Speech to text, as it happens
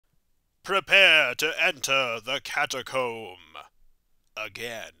Prepare to enter the Catacomb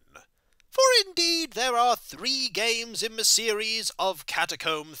again. For indeed there are 3 games in the series of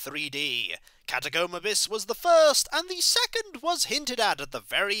Catacomb 3D. Catacomb Abyss was the first, and the second was hinted at the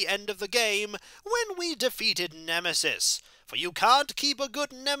very end of the game when we defeated Nemesis. For you can't keep a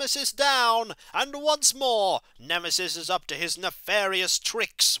good Nemesis down, and once more, Nemesis is up to his nefarious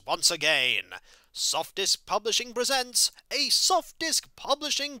tricks once again. Softdisk Publishing presents a Softdisk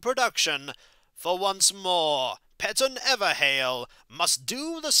Publishing production, for once more, Peton Everhail must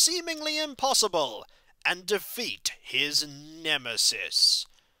do the seemingly impossible and defeat his nemesis.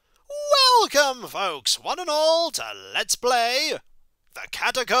 Welcome, folks, one and all, to Let's Play the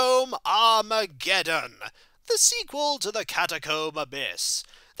Catacomb Armageddon, the sequel to the Catacomb Abyss.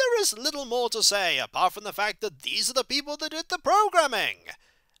 There is little more to say apart from the fact that these are the people that did the programming.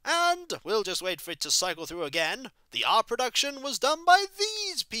 And we'll just wait for it to cycle through again. The art production was done by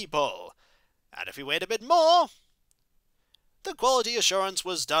these people. And if we wait a bit more, the quality assurance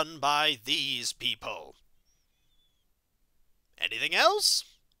was done by these people. Anything else?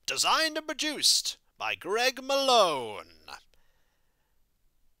 Designed and produced by Greg Malone.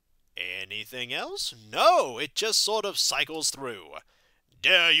 Anything else? No, it just sort of cycles through.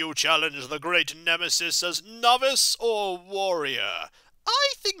 Dare you challenge the great Nemesis as novice or warrior?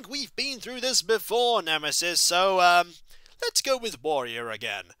 I think we've been through this before, Nemesis, so, let's go with warrior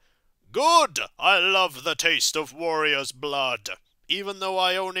again. Good! I love the taste of warrior's blood, even though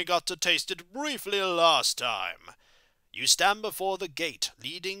I only got to taste it briefly last time. You stand before the gate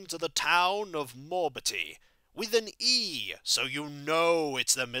leading to the town of Morbity, with an E, so you know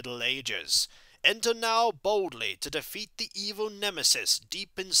it's the Middle Ages. Enter now boldly to defeat the evil Nemesis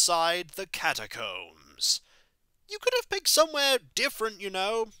deep inside the catacombs. You could have picked somewhere different, you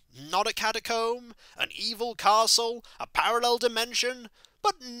know. Not a catacomb, an evil castle, a parallel dimension,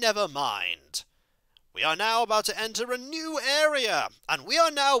 but never mind. We are now about to enter a new area, and we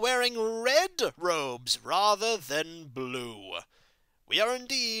are now wearing red robes rather than blue. We are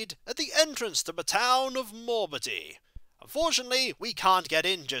indeed at the entrance to the town of Morbity. Unfortunately, we can't get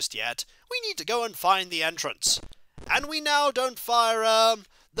in just yet. We need to go and find the entrance. And we now don't fire,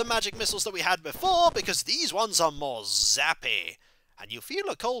 the magic missiles that we had before, because these ones are more zappy. And you feel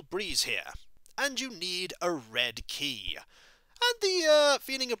a cold breeze here. And you need a red key. And the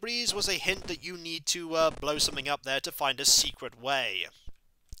feeling a breeze was a hint that you need to blow something up there to find a secret way.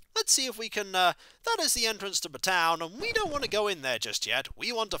 Let's see if we can, that is the entrance to the town, and we don't want to go in there just yet.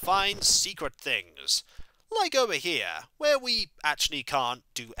 We want to find secret things. Like over here, where we actually can't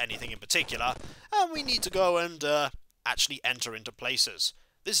do anything in particular, and we need to go and actually enter into places.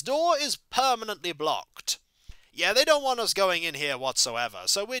 This door is permanently blocked. Yeah, they don't want us going in here whatsoever,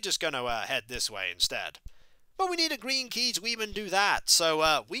 so we're just going to head this way instead. But we need a green key to even do that,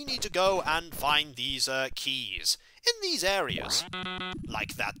 so we need to go and find these keys in these areas,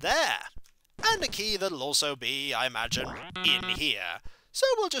 like that there. And a key that'll also be, I imagine, in here. So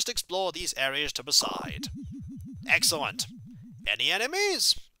we'll just explore these areas to the side. Excellent. Any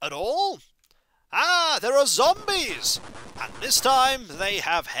enemies? At all? Ah, there are zombies! And this time they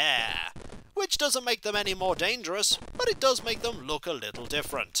have hair. Which doesn't make them any more dangerous, but it does make them look a little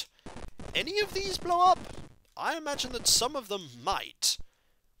different. Any of these blow up? I imagine that some of them might.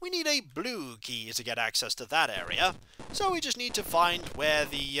 We need a blue key to get access to that area, so we just need to find where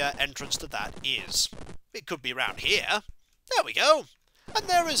the entrance to that is. It could be around here. There we go. And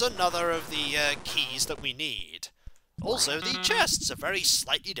there is another of the keys that we need. Also, the chests are very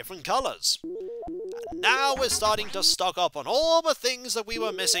slightly different colours. And now we're starting to stock up on all the things that we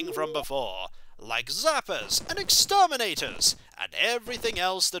were missing from before, like zappers and exterminators, and everything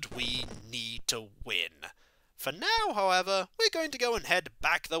else that we need to win. For now, however, we're going to go and head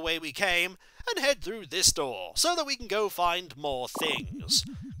back the way we came, and head through this door, so that we can go find more things.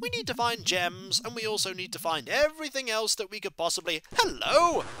 We need to find gems, and we also need to find everything else that we could possibly...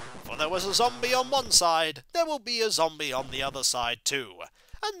 Hello! For there was a zombie on one side, there will be a zombie on the other side too.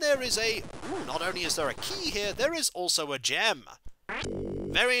 And there is a... Ooh, not only is there a key here, there is also a gem.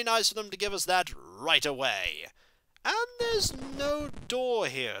 Very nice of them to give us that right away. And there's no door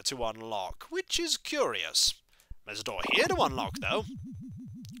here to unlock, which is curious. There's a door here to unlock, though.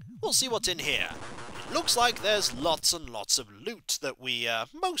 We'll see what's in here. It looks like there's lots and lots of loot that we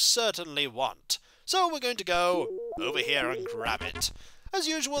most certainly want. So we're going to go over here and grab it. As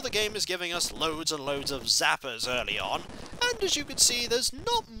usual, the game is giving us loads and loads of zappers early on, and as you can see, there's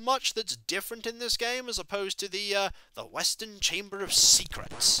not much that's different in this game as opposed to the Western Chamber of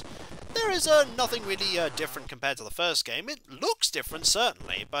Secrets. There is nothing really different compared to the first game. It looks different,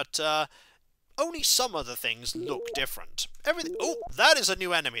 certainly, but only some of the things look different. Everything. Oh, that is a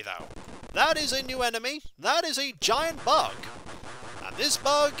new enemy, though. that is a new enemy. That is a giant bug. And this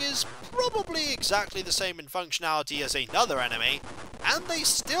bug is probably exactly the same in functionality as another enemy, and they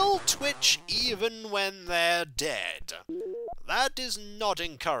still twitch even when they're dead. That is not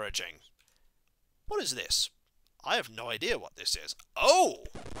encouraging. What is this? I have no idea what this is. Oh!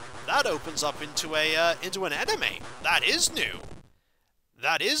 That opens up into an enemy. That is new.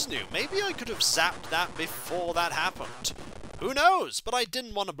 That is new. Maybe I could have zapped that before that happened. Who knows? But I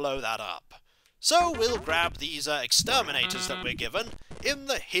didn't want to blow that up. So we'll grab these exterminators that we're given in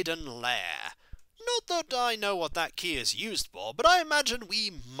the hidden lair. Not that I know what that key is used for, but I imagine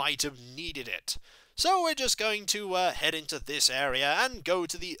we might have needed it. So we're just going to head into this area and go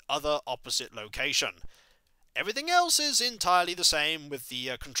to the other opposite location. Everything else is entirely the same, with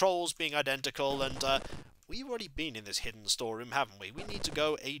the controls being identical, and we've already been in this hidden storeroom, haven't we? We need to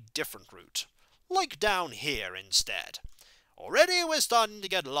go a different route. Like down here instead. Already we're starting to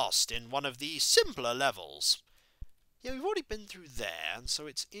get lost in one of the simpler levels. Yeah, we've already been through there, and so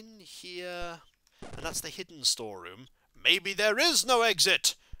it's in here, and that's the hidden storeroom. Maybe there is no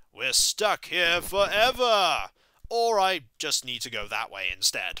exit! We're stuck here forever! Or I just need to go that way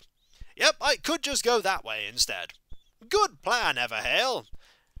instead. Yep, I could just go that way instead. Good plan, Everhail!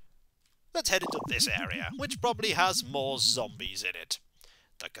 Let's head into this area, which probably has more zombies in it.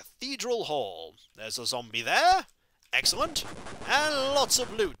 The Cathedral Hall. There's a zombie there. Excellent. And lots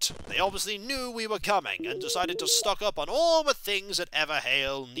of loot. They obviously knew we were coming and decided to stock up on all the things that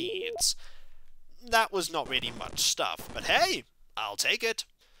Everhail needs. That was not really much stuff, but hey, I'll take it.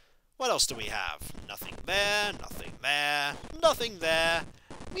 What else do we have? Nothing there, nothing there, nothing there.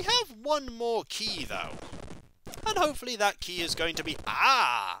 We have one more key, though. And hopefully that key is going to be,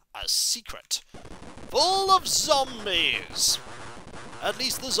 a secret. Full of zombies! At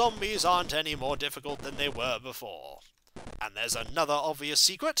least the zombies aren't any more difficult than they were before. And there's another obvious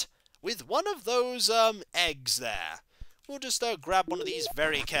secret, with one of those, eggs there. We'll just, grab one of these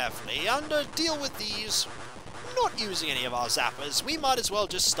very carefully, and, deal with these. Not using any of our zappers, we might as well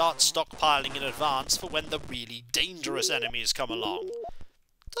just start stockpiling in advance for when the really dangerous enemies come along.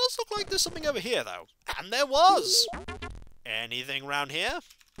 Does look like there's something over here, though. And there was! Anything around here?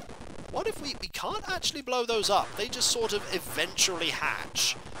 What if we can't actually blow those up? They just sort of eventually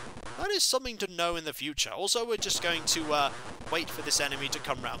hatch. That is something to know in the future. Also, we're just going to wait for this enemy to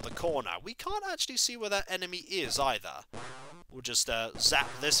come round the corner. We can't actually see where that enemy is either. We'll just zap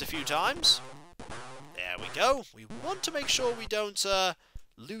this a few times. There we go. We want to make sure we don't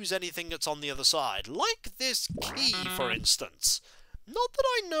lose anything that's on the other side. Like this key, for instance. Not that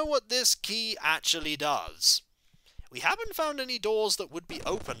I know what this key actually does. We haven't found any doors that would be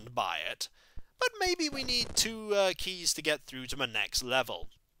opened by it, but maybe we need 2 keys to get through to the next level.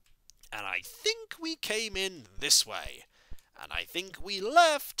 And I think we came in this way. And I think we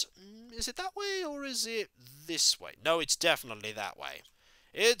left... Is it that way, or is it this way? No, it's definitely that way.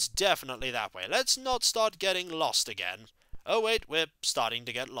 It's definitely that way. Let's not start getting lost again. Oh wait, we're starting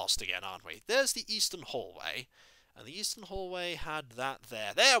to get lost again, aren't we? There's the eastern hallway. And the eastern hallway had that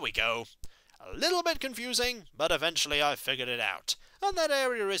there. There we go! A little bit confusing, but eventually I figured it out. And that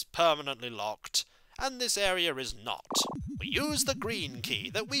area is permanently locked, and this area is not. We used the green key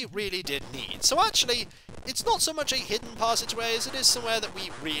that we really did need. So actually, it's not so much a hidden passageway as it is somewhere that we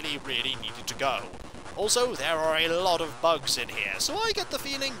really, really needed to go. Also, there are a lot of bugs in here, so I get the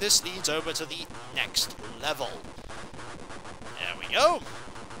feeling this leads over to the next level. There we go.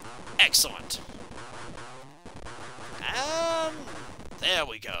 Excellent. And there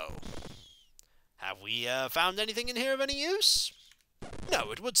we go. Have we found anything in here of any use?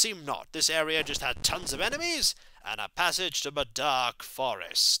 No, it would seem not. This area just had tons of enemies and a passage to the dark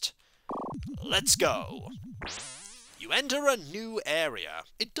forest. Let's go. You enter a new area.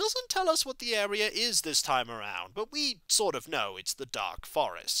 It doesn't tell us what the area is this time around, but we sort of know it's the dark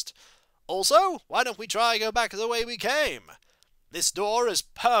forest. Also, why don't we try go back the way we came? This door is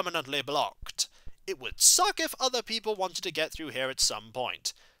permanently blocked. It would suck if other people wanted to get through here at some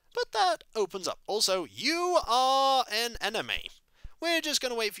point. But that opens up. Also, you are an enemy. We're just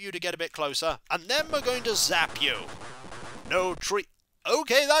going to wait for you to get a bit closer, and then we're going to zap you. No tree...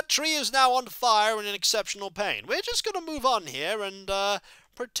 Okay, that tree is now on fire and in exceptional pain. We're just going to move on here and,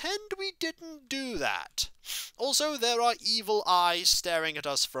 pretend we didn't do that. Also, there are evil eyes staring at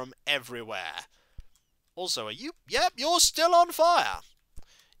us from everywhere. Also, are you... Yep, you're still on fire.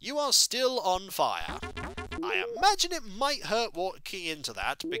 You are still on fire. I imagine it might hurt walking into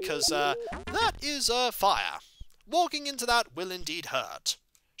that, because, that is, fire. Walking into that will indeed hurt.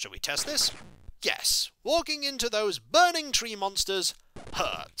 Shall we test this? Yes, walking into those burning tree monsters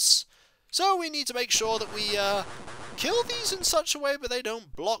hurts. So we need to make sure that we, kill these in such a way but they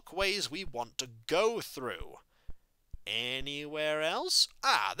don't block ways we want to go through. Anywhere else?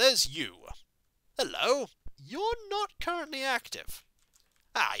 Ah, there's you. Hello. You're not currently active.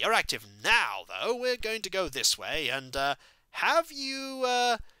 Ah, you're active now, though. We're going to go this way and have you,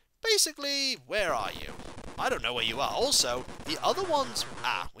 basically, where are you? I don't know where you are. Also, the other ones...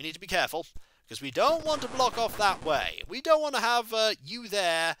 Ah, we need to be careful, because we don't want to block off that way. We don't want to have you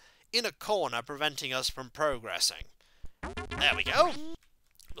there in a corner preventing us from progressing. There we go.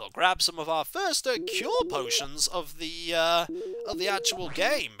 We'll grab some of our first cure potions of the actual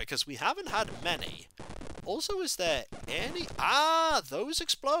game, because we haven't had many. Also, is there any... Ah, those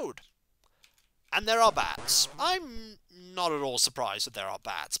explode. And there are bats. I'm not at all surprised that there are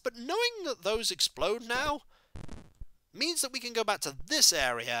bats, but knowing that those explode now means that we can go back to this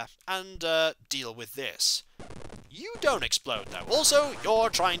area and deal with this. You don't explode, though. Also, you're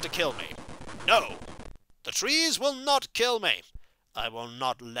trying to kill me. No. The trees will not kill me. I will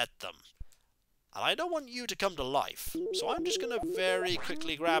not let them. And I don't want you to come to life. So I'm just going to very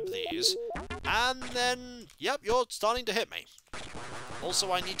quickly grab these. And then, yep, you're starting to hit me.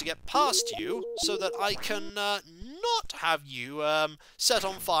 Also, I need to get past you so that I can not have you set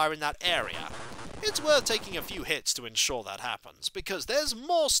on fire in that area. It's worth taking a few hits to ensure that happens, because there's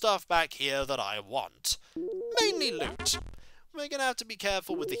more stuff back here that I want. Mainly loot. We're going to have to be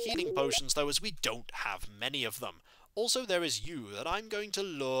careful with the healing potions, though, as we don't have many of them. Also, there is you that I'm going to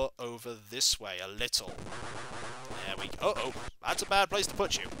lure over this way a little. There we go. Uh-oh, that's a bad place to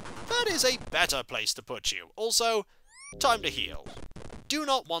put you. That is a better place to put you. Also, time to heal. Do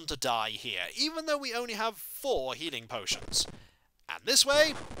not want to die here, even though we only have 4 healing potions. And this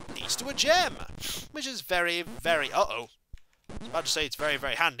way leads to a gem, which is very, very... Uh-oh. I was about to say it's very,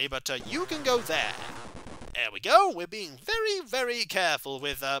 very handy, but you can go there. There we go. We're being very, very careful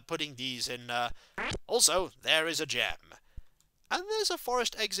with putting these in. Also, there is a gem. And there's a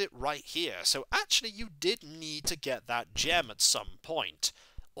forest exit right here, so actually you did need to get that gem at some point.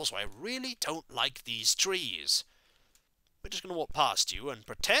 Also, I really don't like these trees. We're just going to walk past you and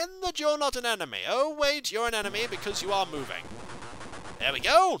pretend that you're not an enemy. Oh, wait, you're an enemy because you are moving. There we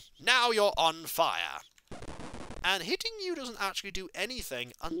go. Now you're on fire. And hitting you doesn't actually do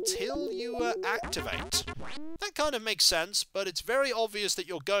anything until you activate. That kind of makes sense, but it's very obvious that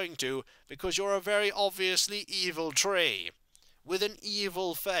you're going to, because you're a very obviously evil tree. With an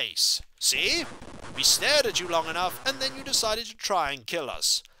evil face. See? We stared at you long enough, and then you decided to try and kill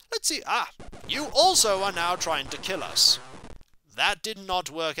us. Let's see. Ah, you also are now trying to kill us. That did not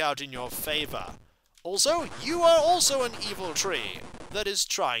work out in your favor. Also, you are also an evil tree that is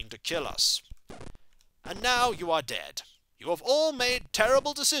trying to kill us. And now you are dead. You have all made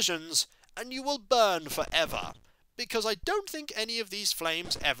terrible decisions, and you will burn forever, because I don't think any of these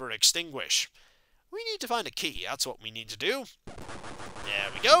flames ever extinguish. We need to find a key, that's what we need to do. There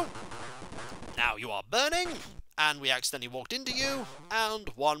we go. Now you are burning, and we accidentally walked into you, and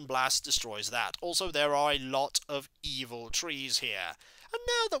one blast destroys that. Also, there are a lot of evil trees here. And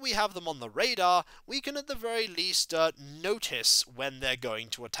now that we have them on the radar, we can at the very least notice when they're going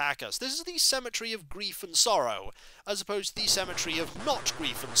to attack us. This is the cemetery of grief and sorrow, as opposed to the cemetery of not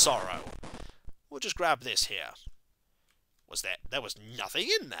grief and sorrow. We'll just grab this here. There was nothing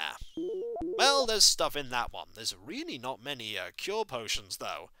in there. Well, there's stuff in that one. There's really not many cure potions,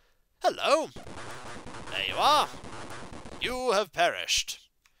 though. Hello! There you are. You have perished.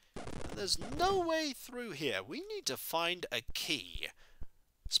 There's no way through here. We need to find a key.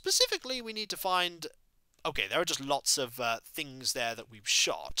 Specifically, we need to find... Okay, there are just lots of things there that we've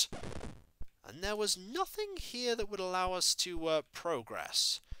shot. And there was nothing here that would allow us to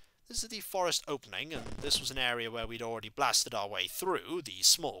progress. This is the forest opening, and this was an area where we'd already blasted our way through, the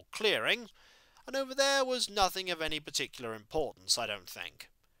small clearing. And over there was nothing of any particular importance, I don't think.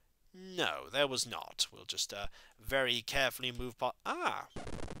 No, there was not. We'll just very carefully move past... Ah!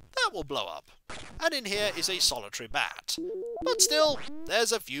 That will blow up. And in here is a solitary bat. But still,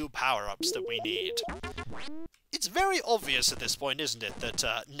 there's a few power-ups that we need. It's very obvious at this point, isn't it,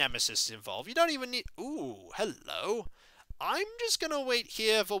 that Nemesis is involved. You don't even need... Ooh, hello. I'm just going to wait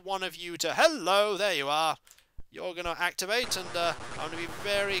here for one of you to... Hello, there you are. You're going to activate, and I'm going to be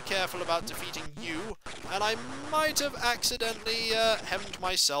very careful about defeating you. And I might have accidentally hemmed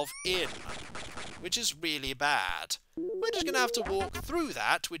myself in, which is really bad. We're just going to have to walk through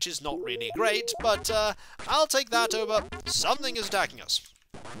that, which is not really great, but I'll take that over. Something is attacking us.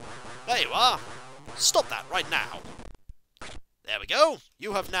 There you are. Stop that right now. There we go.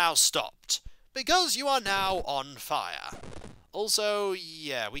 You have now stopped, because you are now on fire. Also,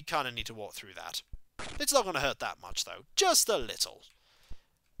 yeah, we kind of need to walk through that. It's not going to hurt that much, though. Just a little.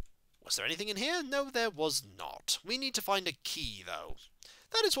 Was there anything in here? No, there was not. We need to find a key, though.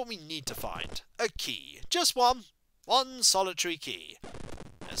 That is what we need to find. A key. Just one. One solitary key.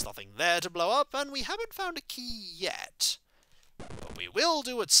 There's nothing there to blow up, and we haven't found a key yet. But we will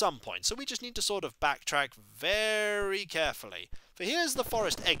do at some point, so we just need to sort of backtrack very carefully. For here's the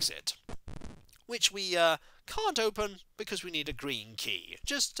forest exit, which we can't open because we need a green key.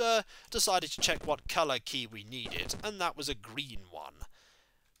 Just decided to check what colour key we needed, and that was a green one.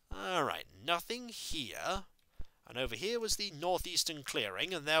 Alright, nothing here. And over here was the northeastern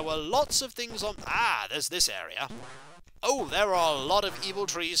clearing, and there were lots of things on... Ah, there's this area. Oh, there are a lot of evil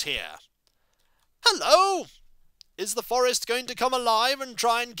trees here. Hello! Is the forest going to come alive and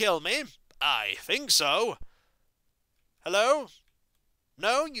try and kill me? I think so. Hello?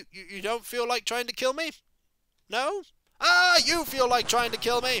 No? You don't feel like trying to kill me? No? Ah, you feel like trying to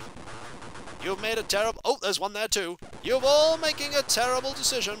kill me! You've made a terrible... Oh, there's one there too. You're all making a terrible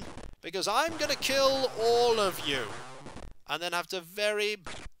decision, because I'm going to kill all of you. And then have to very,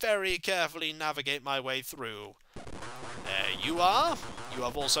 very carefully navigate my way through. There you are. You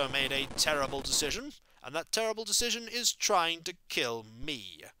have also made a terrible decision, and that terrible decision is trying to kill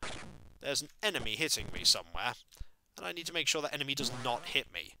me. There's an enemy hitting me somewhere, and I need to make sure that enemy does not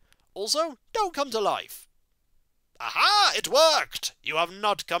hit me. Also, don't come to life. Aha! It worked! You have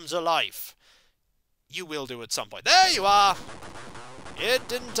not come to life. You will do at some point. There you are! It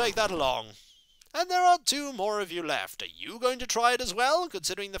didn't take that long. And there are 2 more of you left. Are you going to try it as well,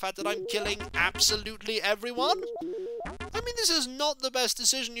 considering the fact that I'm killing absolutely everyone? I mean, this is not the best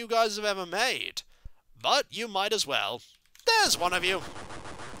decision you guys have ever made. But you might as well. There's one of you.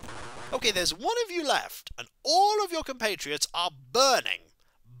 Okay, there's one of you left, and all of your compatriots are burning.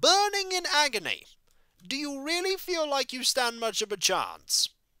 Burning in agony. Do you really feel like you stand much of a chance?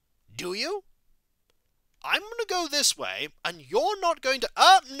 Do you? I'm going to go this way, and you're not going to...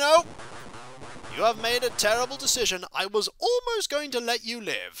 No! You have made a terrible decision. I was almost going to let you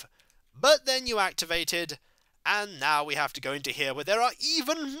live. But then you activated, and now we have to go into here where there are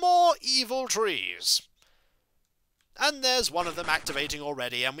even more evil trees. And there's one of them activating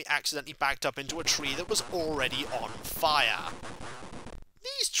already, and we accidentally backed up into a tree that was already on fire.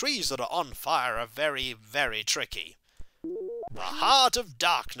 These trees that are on fire are very, very tricky. The heart of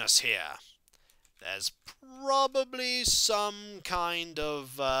darkness here. There's probably some kind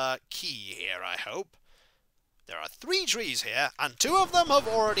of key here, I hope. There are 3 trees here, and 2 of them have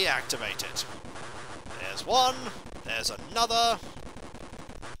already activated. There's one, there's another,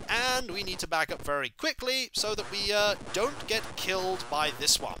 and we need to back up very quickly so that we don't get killed by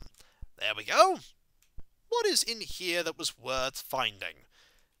this one. There we go. What is in here that was worth finding?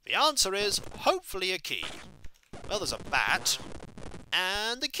 The answer is, hopefully, a key. Well, there's a bat,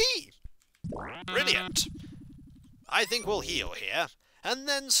 and a key. Brilliant. I think we'll heal here, and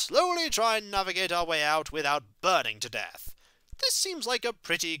then slowly try and navigate our way out without burning to death. This seems like a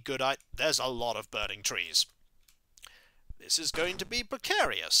pretty good idea. There's a lot of burning trees. This is going to be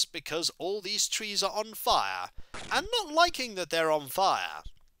precarious, because all these trees are on fire, and not liking that they're on fire.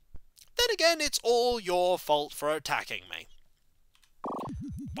 Then again, it's all your fault for attacking me.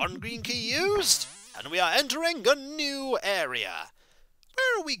 1 green key used, and we are entering a new area.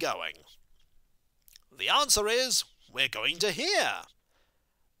 Where are we going? The answer is, we're going to here.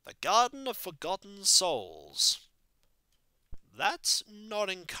 The Garden of Forgotten Souls. That's not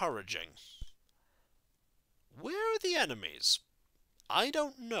encouraging. Where are the enemies? I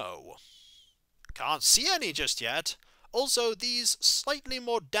don't know. Can't see any just yet. Also, these slightly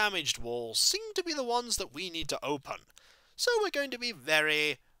more damaged walls seem to be the ones that we need to open. So we're going to be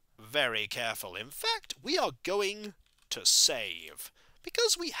very, very careful. In fact, we are going to save,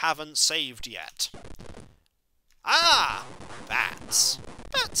 because we haven't saved yet. Ah! Bats.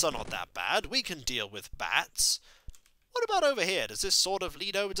 Bats are not that bad. We can deal with bats. What about over here? Does this sort of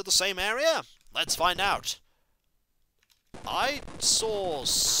lead over to the same area? Let's find out. I saw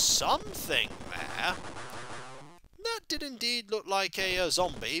something there. That did indeed look like a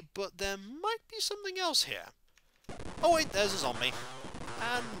zombie, but there might be something else here. Oh wait, there's a zombie.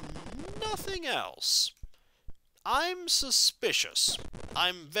 And nothing else. I'm suspicious.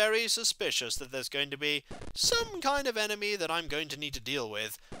 I'm very suspicious that there's going to be some kind of enemy that I'm going to need to deal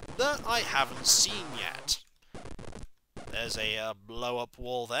with that I haven't seen yet. There's a blow-up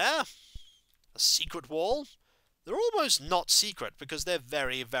wall there. A secret wall. They're almost not secret because they're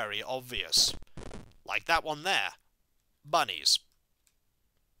very, very obvious. Like that one there. Bunnies.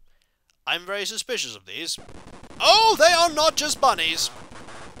 I'm very suspicious of these. Oh, they are not just bunnies.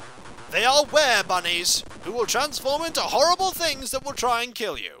 They are were-bunnies, who will transform into horrible things that will try and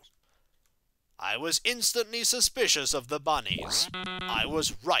kill you. I was instantly suspicious of the bunnies. I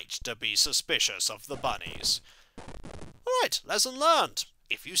was right to be suspicious of the bunnies. Alright, lesson learned.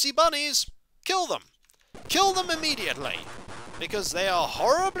 If you see bunnies, kill them. Kill them immediately, because they are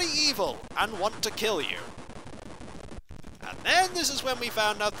horribly evil and want to kill you. And then this is when we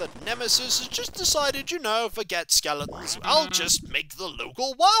found out that Nemesis has just decided, you know, forget skeletons, I'll just make the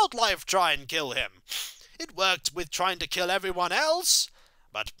local wildlife try and kill him. It worked with trying to kill everyone else,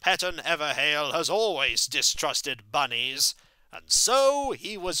 but Peton Everhail has always distrusted bunnies, and so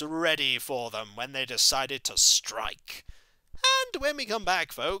he was ready for them when they decided to strike. And when we come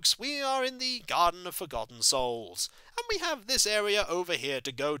back, folks, we are in the Garden of Forgotten Souls, and we have this area over here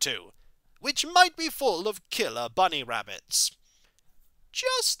to go to, which might be full of killer bunny rabbits.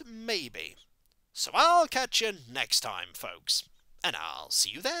 Just maybe. So I'll catch you next time, folks, and I'll see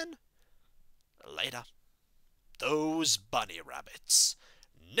you then. Later. Those bunny rabbits.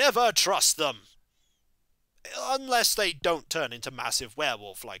 Never trust them! Unless they don't turn into massive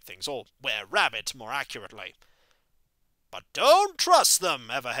werewolf-like things, or were-rabbit, more accurately. But don't trust them,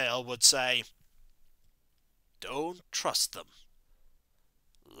 Everhail would say. Don't trust them.